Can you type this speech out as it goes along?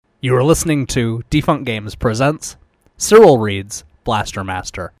You are listening to Defunct Games presents Cyril Reads Blaster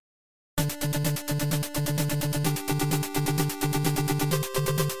Master.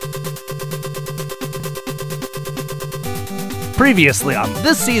 Previously on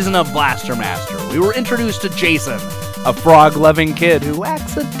this season of Blaster Master, we were introduced to Jason, a frog-loving kid who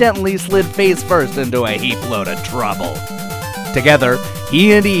accidentally slid face first into a heap load of trouble. Together,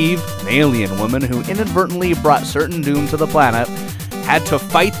 he and Eve, an alien woman who inadvertently brought certain doom to the planet, had to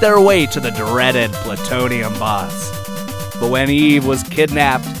fight their way to the dreaded plutonium boss. But when Eve was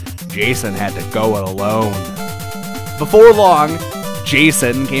kidnapped, Jason had to go it alone. Before long,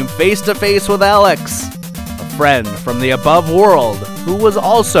 Jason came face to face with Alex, a friend from the above world who was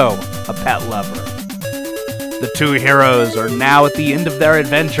also a pet lover. The two heroes are now at the end of their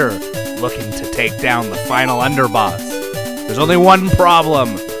adventure, looking to take down the final underboss. There's only one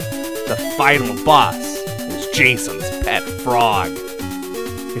problem. The final boss is Jason's pet frog.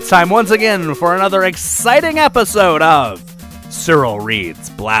 It's time once again for another exciting episode of Cyril Reads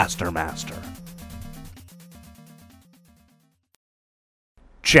Blaster Master.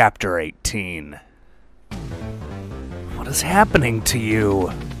 Chapter 18. What is happening to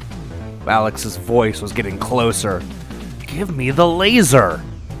you? Alex's voice was getting closer. Give me the laser.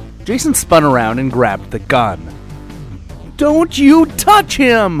 Jason spun around and grabbed the gun. Don't you touch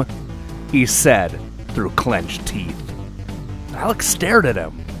him, he said through clenched teeth. Alex stared at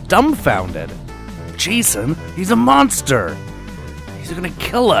him, dumbfounded. Jason, he's a monster. He's gonna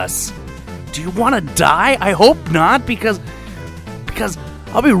kill us. Do you want to die? I hope not, because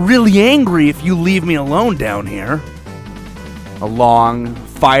I'll be really angry if you leave me alone down here. A long,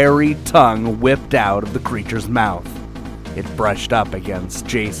 fiery tongue whipped out of the creature's mouth. It brushed up against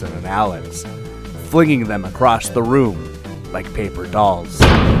Jason and Alex, flinging them across the room like paper dolls.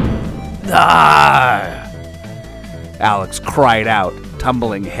 Ah! Alex cried out,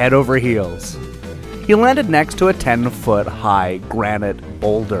 tumbling head over heels. He landed next to a 10-foot-high granite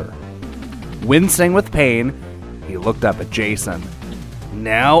boulder. Wincing with pain, he looked up at Jason.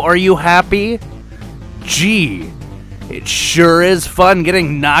 Now are you happy? Gee, it sure is fun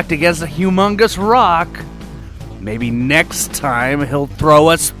getting knocked against a humongous rock. Maybe next time he'll throw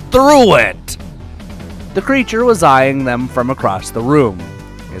us through it. The creature was eyeing them from across the room.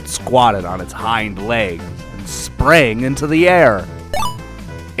 It squatted on its hind legs and sprang into the air.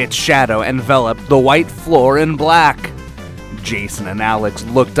 Its shadow enveloped the white floor in black. Jason and Alex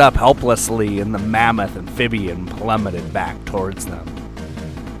looked up helplessly, and the mammoth amphibian plummeted back towards them.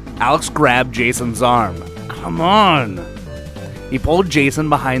 Alex grabbed Jason's arm. Come on! He pulled Jason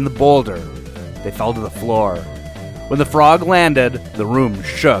behind the boulder. They fell to the floor. When the frog landed, the room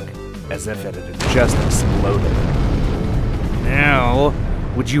shook as if it had just exploded. Now,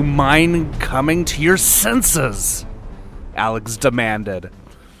 would you mind coming to your senses? Alex demanded.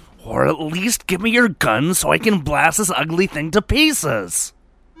 Or at least give me your gun so I can blast this ugly thing to pieces.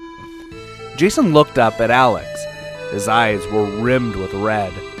 Jason looked up at Alex. His eyes were rimmed with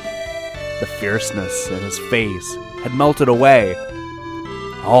red. The fierceness in his face had melted away.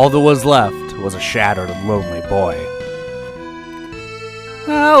 All that was left was a shattered and lonely boy.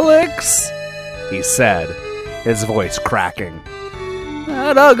 Alex, he said, his voice cracking.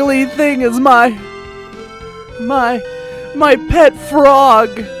 That ugly thing is my pet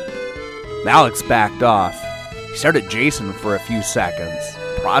frog. Alex backed off. He stared at Jason for a few seconds,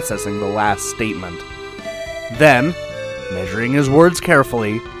 processing the last statement. Then, measuring his words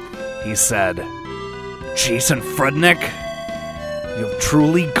carefully, he said, Jason Frudnick, you've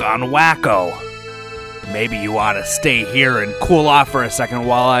truly gone wacko. Maybe you ought to stay here and cool off for a second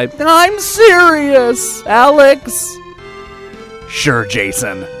while I'm serious, Alex. Sure,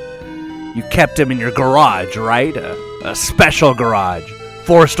 Jason. You kept him in your garage, right? A special garage,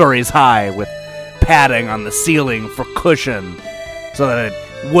 4 stories high, with padding on the ceiling for cushion, so that it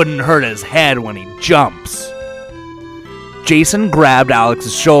wouldn't hurt his head when he jumps. Jason grabbed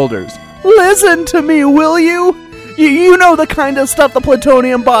Alex's shoulders. Listen to me, will you? You know the kind of stuff the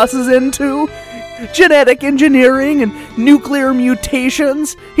plutonium boss is into. Genetic engineering and nuclear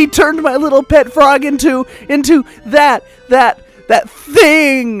mutations. He turned my little pet frog into that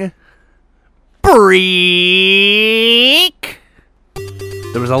thing. Break!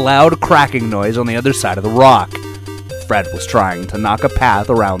 There was a loud cracking noise on the other side of the rock. Fred was trying to knock a path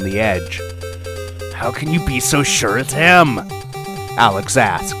around the edge. How can you be so sure it's him? Alex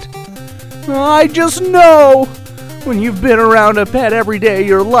asked. I just know. When you've been around a pet every day of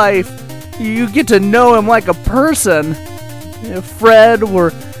your life, you get to know him like a person. If Fred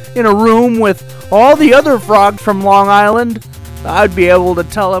were in a room with all the other frogs from Long Island, I'd be able to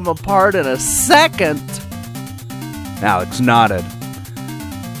tell him apart in a second. Alex nodded.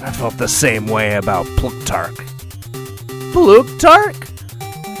 I felt the same way about Plutarch. Plutarch?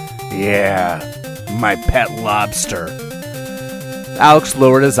 Yeah, my pet lobster. Alex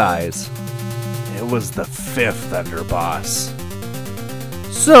lowered his eyes. It was the 5th underboss.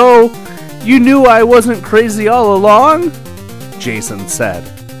 So, you knew I wasn't crazy all along? Jason said.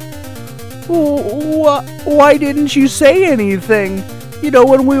 Why didn't you say anything?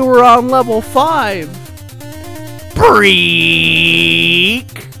 When we were on level 5. Break!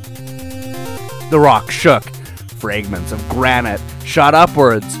 The rock shook. Fragments of granite shot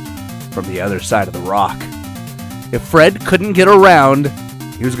upwards from the other side of the rock. If Fred couldn't get around,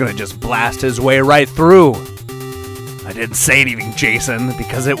 he was going to just blast his way right through. I didn't say anything, Jason,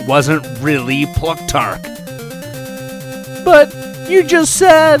 because it wasn't really Plutarch. But you just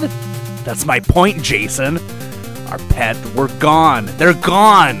said... That's my point, Jason. Our pets were gone. They're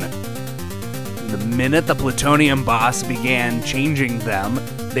gone. The minute the plutonium boss began changing them,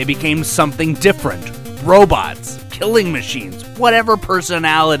 they became something different. Robots, killing machines, whatever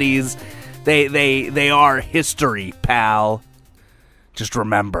personalities they are history, pal. Just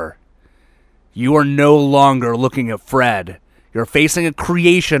remember, you are no longer looking at Fred. You're facing a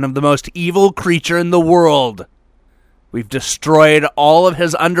creation of the most evil creature in the world. We've destroyed all of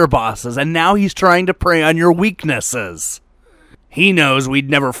his underbosses, and now he's trying to prey on your weaknesses. He knows we'd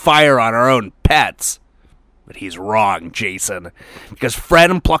never fire on our own pets. But he's wrong, Jason, because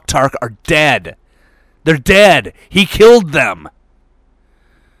Fred and Plutarch are dead. They're dead. He killed them.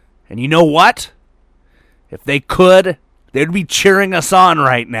 And you know what? If they could, they'd be cheering us on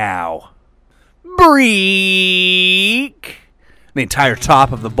right now. Break! The entire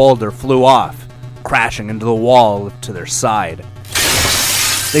top of the boulder flew off, crashing into the wall to their side.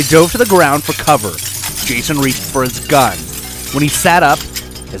 They dove to the ground for cover. Jason reached for his gun. When he sat up,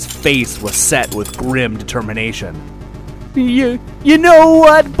 his face was set with grim determination. You know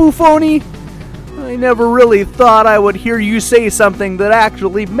what, Buffoni? I never really thought I would hear you say something that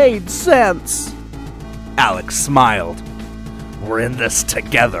actually made sense. Alex smiled. We're in this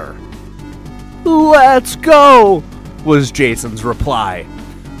together. Let's go, was Jason's reply.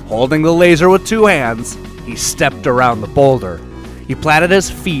 Holding the laser with 2 hands, he stepped around the boulder. He planted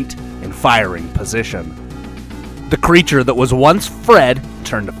his feet in firing position. The creature that was once Fred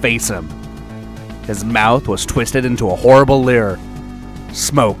turned to face him. His mouth was twisted into a horrible leer.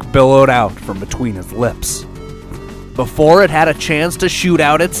 Smoke billowed out from between his lips. Before it had a chance to shoot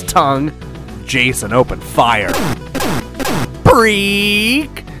out its tongue, Jason opened fire.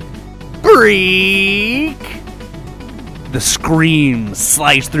 Break! Break! The scream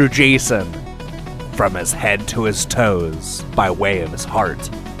sliced through Jason from his head to his toes by way of his heart.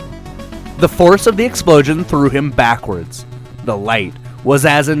 The force of the explosion threw him backwards. The light was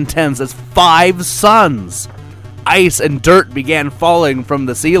as intense as 5 suns. Ice and dirt began falling from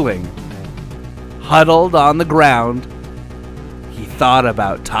the ceiling. Huddled on the ground, he thought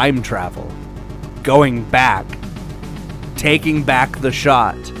about time travel. Going back. Taking back the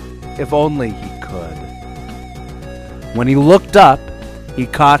shot. If only he could. When he looked up, he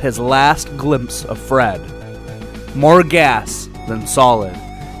caught his last glimpse of Fred. More gas than solid,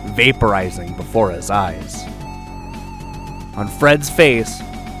 vaporizing before his eyes. On Fred's face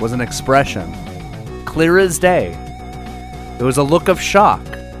was an expression, clear as day. It was a look of shock,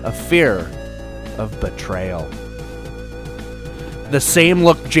 of fear, of betrayal. The same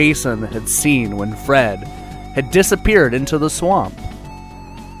look Jason had seen when Fred had disappeared into the swamp.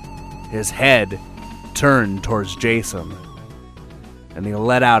 His head turned towards Jason, and he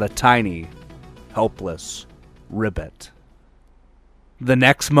let out a tiny, helpless ribbit. The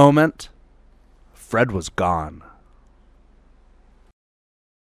next moment, Fred was gone.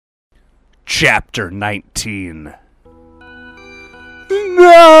 Chapter 19.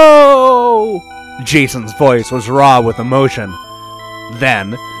 No! Jason's voice was raw with emotion.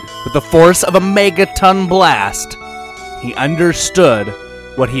 Then, with the force of a megaton blast, he understood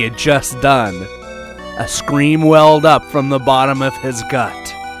what he had just done. A scream welled up from the bottom of his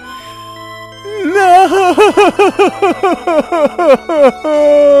gut. No!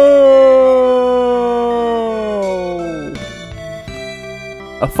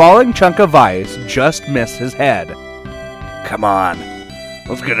 A falling chunk of ice just missed his head. Come on,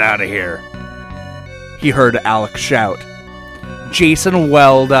 let's get out of here, he heard Alex shout. Jason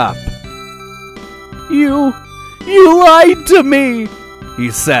welled up. You lied to me,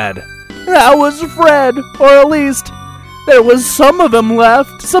 he said. That was Fred, or at least there was some of him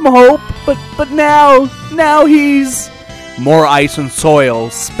left, some hope, but now he's... More ice and soil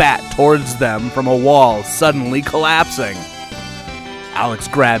spat towards them from a wall, suddenly collapsing. Alex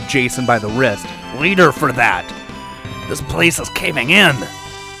grabbed Jason by the wrist. Leader for that! This place is caving in!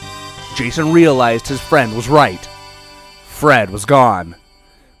 Jason realized his friend was right. Fred was gone,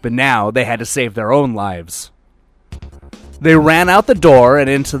 but now they had to save their own lives. They ran out the door and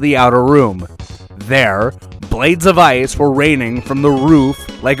into the outer room. There, blades of ice were raining from the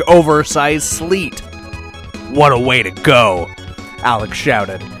roof like oversized sleet. "What a way to go," Alex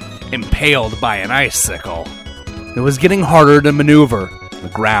shouted, impaled by an icicle. It was getting harder to maneuver. The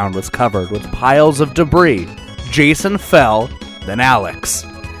ground was covered with piles of debris. Jason fell, then Alex.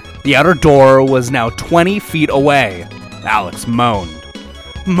 The outer door was now 20 feet away. Alex moaned.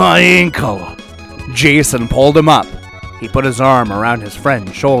 "My ankle." Jason pulled him up. He put his arm around his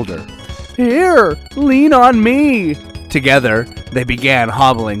friend's shoulder. "Here, lean on me." Together, they began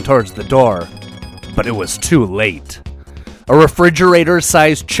hobbling towards the door. But it was too late. A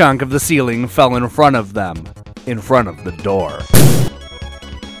refrigerator-sized chunk of the ceiling fell in front of them, in front of the door.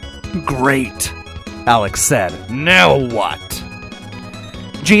 "Great," Alex said. "Now what?"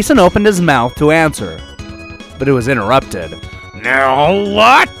 Jason opened his mouth to answer, but it was interrupted. "Now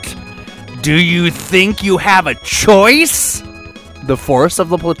what? Do you think you have a choice?" The force of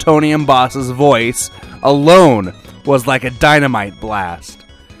the plutonium boss's voice alone was like a dynamite blast.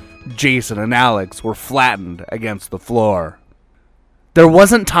 Jason and Alex were flattened against the floor. There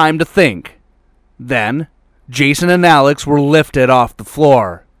wasn't time to think. Then, Jason and Alex were lifted off the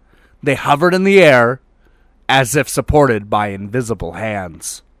floor. They hovered in the air, as if supported by invisible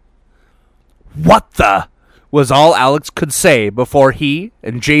hands. "What the?" was all Alex could say before he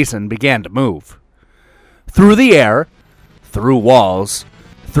and Jason began to move. Through the air, through walls,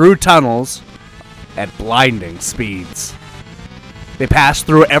 through tunnels, at blinding speeds. They passed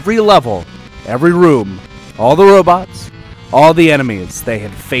through every level, every room. All the robots, all the enemies they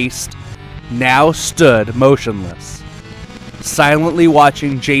had faced, now stood motionless, silently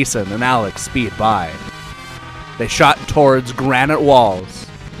watching Jason and Alex speed by. They shot towards granite walls,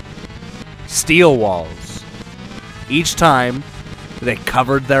 steel walls. Each time, they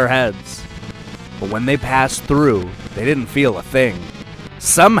covered their heads. But when they passed through, they didn't feel a thing.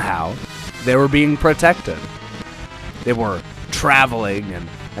 Somehow, they were being protected. They were traveling in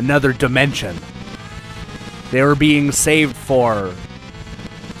another dimension. They were being saved for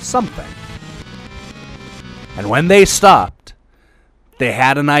something. And when they stopped, they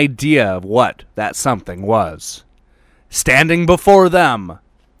had an idea of what that something was. Standing before them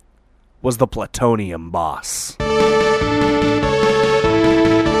was the plutonium boss.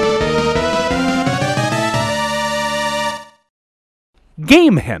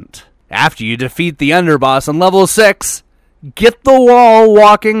 Game hint. After you defeat the underboss on level 6, get the wall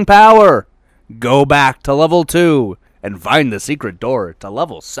walking power. Go back to level 2 and find the secret door to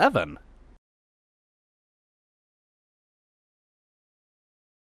level 7.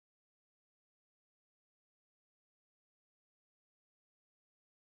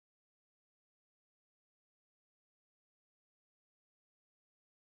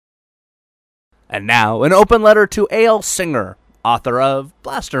 And now, an open letter to A.L. Singer, author of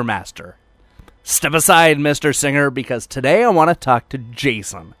Blaster Master. Step aside, Mr. Singer, because today I want to talk to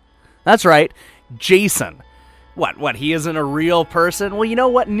Jason. That's right, Jason. What, he isn't a real person? Well, you know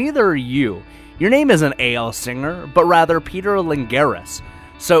what, neither are you. Your name isn't A.L. Singer, but rather Peter Lingaris.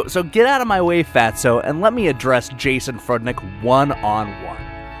 So get out of my way, fatso, and let me address Jason Frudnick one-on-one.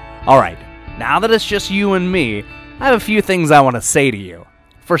 Alright, now that it's just you and me, I have a few things I want to say to you.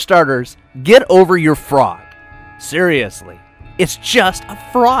 For starters, get over your frog. Seriously. It's just a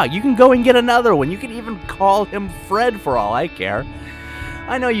frog. You can go and get another one. You can even call him Fred for all I care.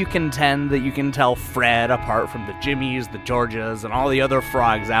 I know you contend that you can tell Fred apart from the Jimmies, the Georges, and all the other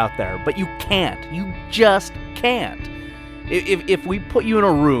frogs out there, but you can't. You just can't. If we put you in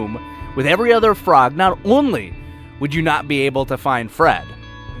a room with every other frog, not only would you not be able to find Fred,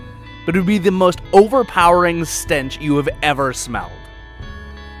 but it would be the most overpowering stench you have ever smelled.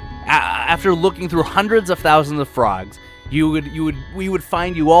 After looking through hundreds of thousands of frogs, we would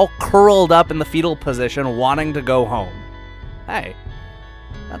find you all curled up in the fetal position wanting to go home. Hey,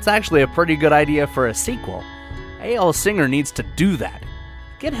 that's actually a pretty good idea for a sequel. A.L. Singer needs to do that.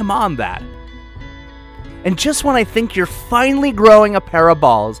 Get him on that. And just when I think you're finally growing a pair of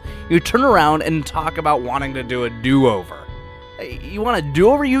balls, you turn around and talk about wanting to do a do-over. You want a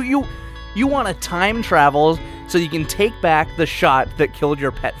do-over? You want to time travel so you can take back the shot that killed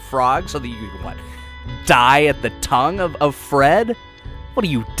your pet frog so that you can, die at the tongue of Fred? What are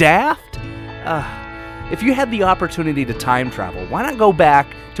you, daft? If you had the opportunity to time travel, why not go back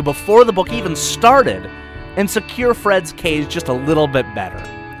to before the book even started and secure Fred's cage just a little bit better?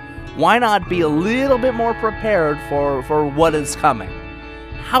 Why not be a little bit more prepared for what is coming?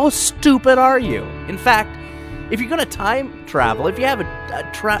 How stupid are you? In fact, If you're going to time travel, if you have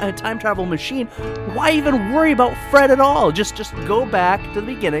a time travel machine, why even worry about Fred at all? Just go back to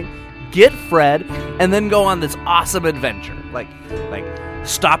the beginning, get Fred, and then go on this awesome adventure. Like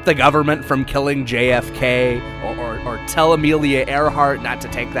stop the government from killing JFK, or tell Amelia Earhart not to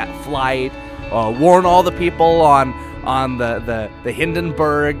take that flight, warn all the people on the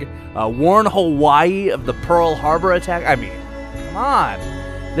Hindenburg, warn Hawaii of the Pearl Harbor attack. I mean, come on.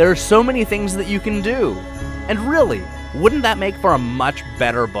 There are so many things that you can do. And really, wouldn't that make for a much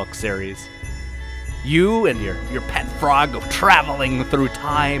better book series? You and your pet frog go traveling through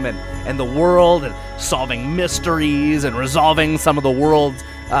time and the world and solving mysteries and resolving some of the world's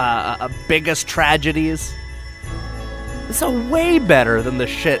biggest tragedies. This is way better than the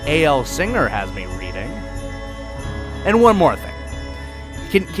shit A.L. Singer has me reading. And one more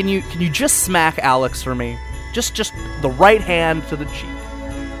thing. Can you just smack Alex for me? Just the right hand to the cheek.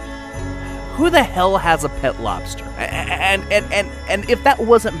 Who the hell has a pet lobster? And if that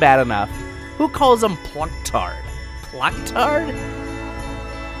wasn't bad enough, who calls him Plucktard? Plucktard?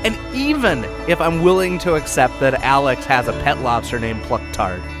 And even if I'm willing to accept that Alex has a pet lobster named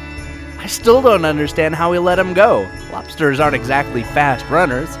Plucktard, I still don't understand how he let him go. Lobsters aren't exactly fast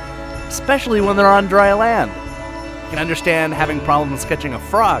runners, especially when they're on dry land. I can understand having problems catching a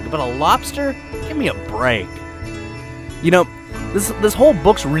frog, but a lobster? Give me a break. You know, this whole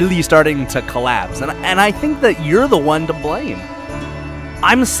book's really starting to collapse, and I think that you're the one to blame.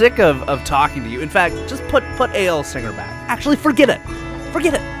 I'm sick of talking to you. In fact, just put A.L. Singer back. Actually, forget it.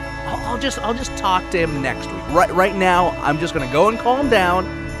 I'll just talk to him next week. Right now, I'm just gonna go and calm down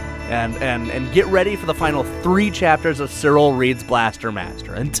and get ready for the final 3 chapters of Cyril Reads Blaster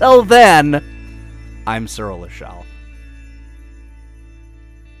Master. Until then, I'm Cyril Reads.